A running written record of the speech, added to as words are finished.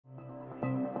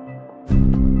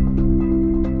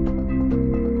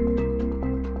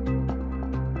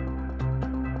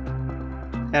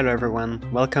Hello everyone,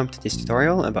 welcome to this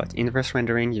tutorial about inverse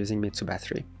rendering using Mitsuba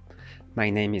 3.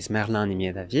 My name is Merlin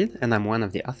Nimier-David and I'm one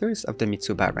of the authors of the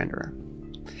Mitsuba renderer.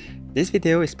 This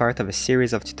video is part of a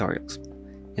series of tutorials.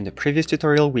 In the previous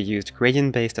tutorial we used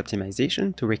gradient-based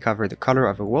optimization to recover the color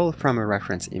of a wall from a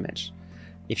reference image.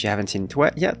 If you haven't seen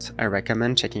it yet, I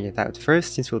recommend checking it out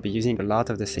first since we'll be using a lot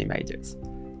of the same ideas.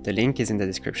 The link is in the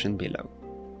description below.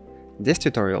 This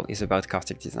tutorial is about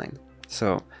caustic design.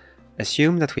 So,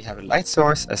 assume that we have a light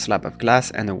source, a slab of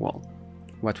glass, and a wall.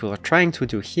 What we're trying to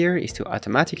do here is to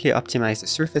automatically optimize the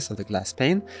surface of the glass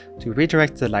pane to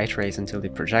redirect the light rays until they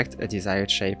project a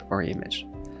desired shape or image.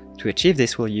 To achieve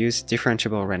this, we'll use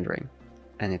differentiable rendering,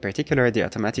 and in particular the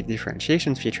automatic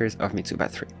differentiation features of Mitsuba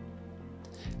 3.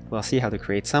 We'll see how to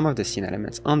create some of the scene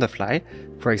elements on the fly,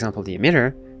 for example the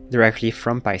emitter, directly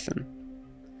from Python.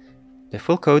 The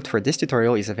full code for this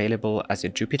tutorial is available as a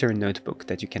Jupyter notebook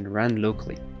that you can run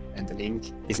locally, and the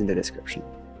link is in the description.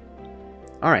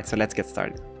 Alright, so let's get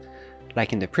started.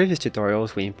 Like in the previous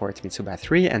tutorials, we import Mitsuba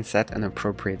 3 and set an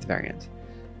appropriate variant.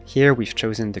 Here we've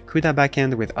chosen the CUDA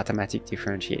backend with automatic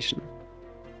differentiation.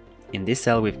 In this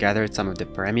cell we've gathered some of the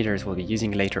parameters we'll be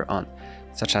using later on,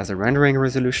 such as the rendering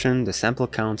resolution, the sample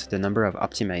count, the number of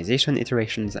optimization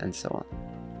iterations, and so on.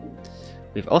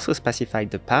 We've also specified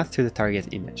the path to the target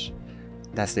image.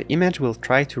 That's the image we'll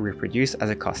try to reproduce as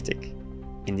a caustic.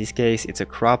 In this case, it's a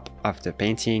crop of the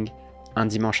painting Un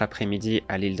dimanche après-midi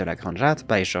à l'île de la Grande Jatte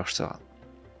by Georges Seurat.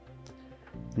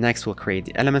 Next, we'll create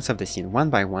the elements of the scene one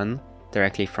by one,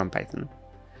 directly from Python.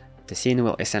 The scene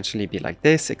will essentially be like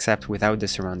this, except without the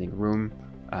surrounding room,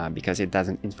 because it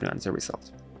doesn't influence the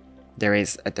result. There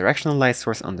is a directional light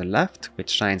source on the left,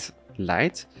 which shines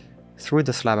light through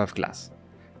the slab of glass.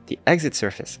 The exit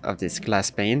surface of this glass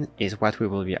pane is what we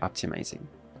will be optimizing.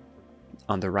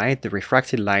 On the right, the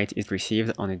refracted light is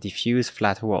received on a diffuse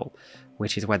flat wall,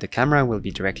 which is what the camera will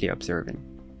be directly observing.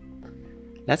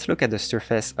 Let's look at the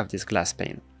surface of this glass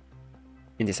pane.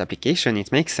 In this application,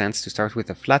 it makes sense to start with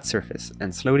a flat surface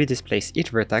and slowly displace each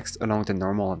vertex along the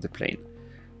normal of the plane,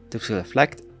 to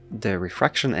reflect the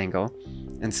refraction angle,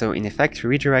 and so in effect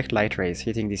redirect light rays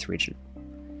hitting this region.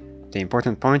 The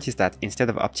important point is that instead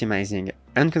of optimizing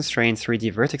unconstrained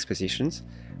 3D vertex positions,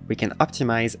 we can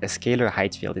optimize a scalar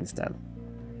height field instead.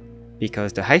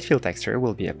 Because the height field texture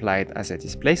will be applied as a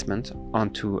displacement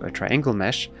onto a triangle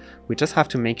mesh, we just have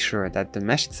to make sure that the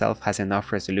mesh itself has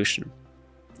enough resolution.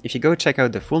 If you go check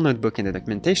out the full notebook in the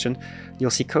documentation, you'll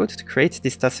see code to create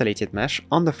this tessellated mesh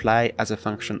on the fly as a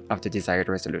function of the desired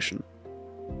resolution.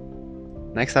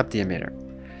 Next up, the emitter.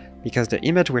 Because the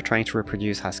image we're trying to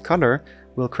reproduce has color,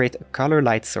 we'll create a color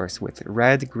light source with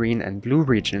red, green, and blue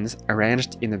regions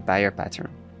arranged in a Bayer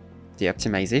pattern. The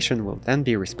optimization will then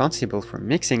be responsible for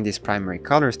mixing these primary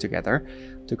colors together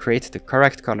to create the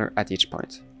correct color at each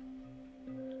point.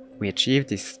 We achieve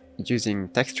this using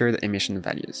textured emission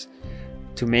values.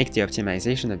 To make the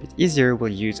optimization a bit easier,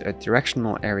 we'll use a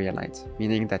directional area light,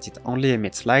 meaning that it only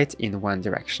emits light in one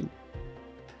direction.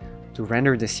 To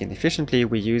render the scene efficiently,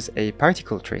 we use a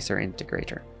particle tracer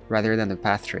integrator rather than a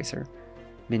path tracer,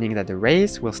 meaning that the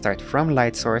rays will start from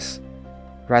light source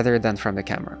rather than from the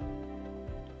camera.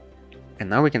 And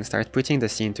now we can start putting the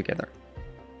scene together.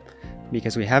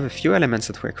 Because we have a few elements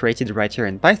that were created right here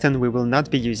in Python, we will not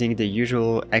be using the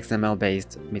usual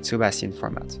XML-based Mitsuba scene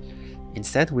format.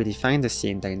 Instead, we define the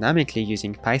scene dynamically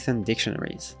using Python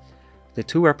dictionaries. The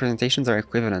two representations are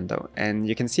equivalent though, and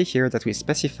you can see here that we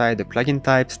specify the plugin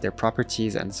types, their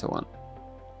properties, and so on.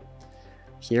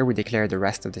 Here we declare the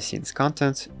rest of the scene's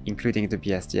content, including the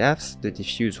BSDFs, the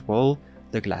diffuse wall,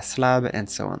 the glass slab, and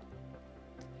so on.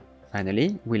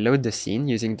 Finally, we load the scene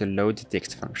using the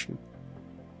load_dict function.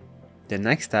 The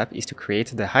next step is to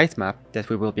create the height map that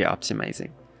we will be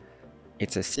optimizing.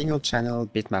 It's a single-channel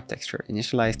bitmap texture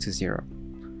initialized to 0.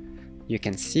 You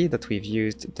can see that we've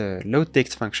used the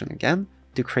load_dict function again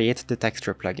to create the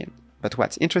texture plugin. But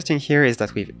what's interesting here is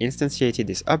that we've instantiated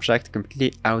this object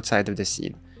completely outside of the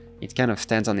scene. It kind of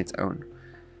stands on its own.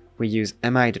 We use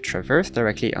mi the traverse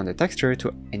directly on the texture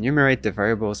to enumerate the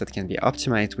variables that can be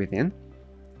optimized within,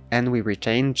 and we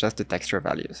retain just the texture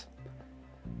values.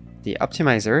 The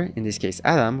optimizer, in this case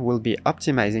Adam, will be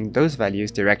optimizing those values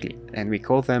directly, and we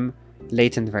call them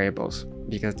latent variables,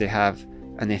 because they have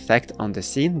an effect on the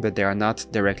scene, but they are not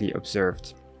directly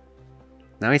observed.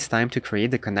 Now it's time to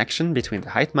create the connection between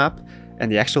the height map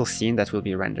and the actual scene that will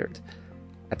be rendered.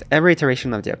 At every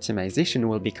iteration of the optimization,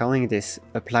 we'll be calling this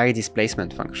apply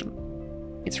displacement function.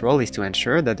 Its role is to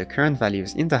ensure that the current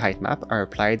values in the height map are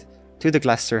applied to the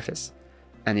glass surface,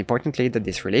 and importantly that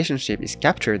this relationship is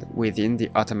captured within the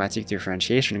automatic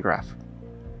differentiation graph.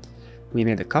 We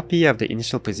made a copy of the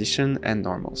initial position and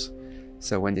normals.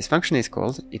 So when this function is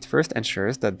called, it first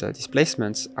ensures that the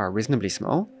displacements are reasonably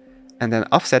small, and then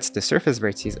offsets the surface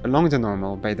vertices along the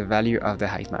normal by the value of the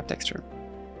height map texture.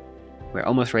 We're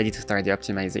almost ready to start the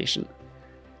optimization.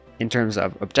 In terms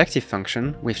of objective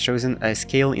function, we've chosen a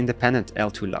scale-independent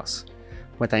L2 loss.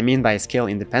 What I mean by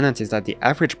scale-independent is that the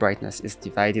average brightness is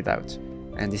divided out,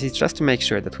 and this is just to make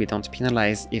sure that we don't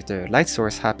penalize if the light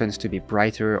source happens to be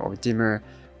brighter or dimmer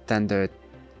than the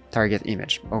target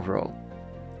image overall.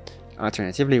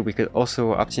 Alternatively, we could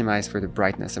also optimize for the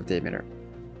brightness of the emitter.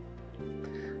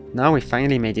 Now we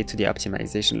finally made it to the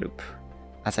optimization loop.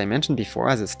 As I mentioned before,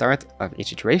 as a start of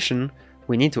each iteration,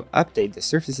 we need to update the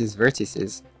surface's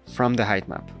vertices from the height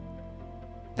map.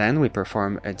 Then we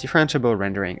perform a differentiable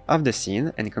rendering of the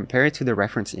scene and compare it to the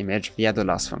reference image via the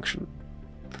loss function.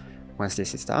 Once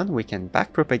this is done, we can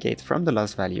backpropagate from the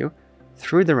loss value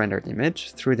through the rendered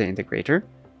image, through the integrator,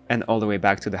 and all the way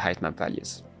back to the height map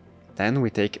values. Then we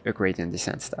take a gradient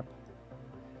descent step.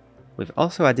 We've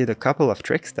also added a couple of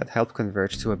tricks that help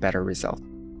converge to a better result.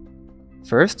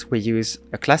 First, we use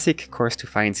a classic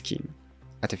coarse-to-fine scheme.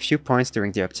 At a few points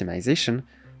during the optimization,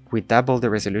 we double the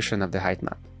resolution of the height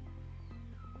map.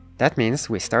 That means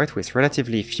we start with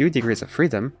relatively few degrees of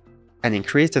freedom and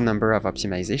increase the number of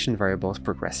optimization variables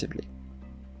progressively.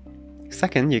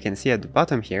 Second, you can see at the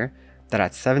bottom here that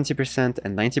at 70%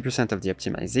 and 90% of the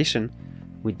optimization,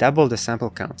 we double the sample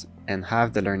count and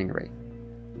halve the learning rate.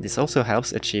 This also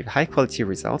helps achieve high-quality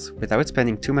results without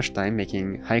spending too much time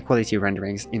making high-quality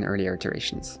renderings in earlier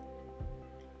iterations.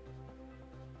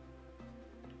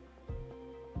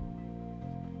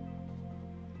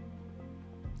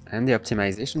 And the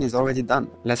optimization is already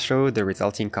done. Let's show the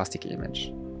resulting caustic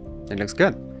image. It looks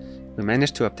good. We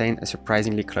managed to obtain a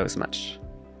surprisingly close match.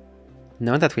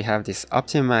 Now that we have this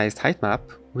optimized height map,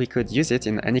 we could use it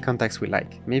in any context we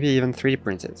like, maybe even 3D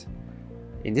print it.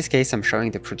 In this case, I'm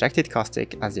showing the projected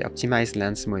caustic as the optimized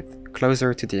lens moved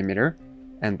closer to the emitter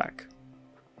and back.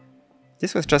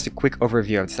 This was just a quick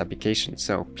overview of this application,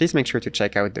 so please make sure to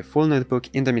check out the full notebook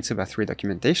in the Mitsuba 3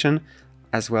 documentation,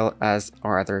 as well as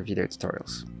our other video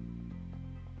tutorials.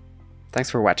 Thanks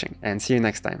for watching, and see you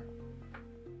next time.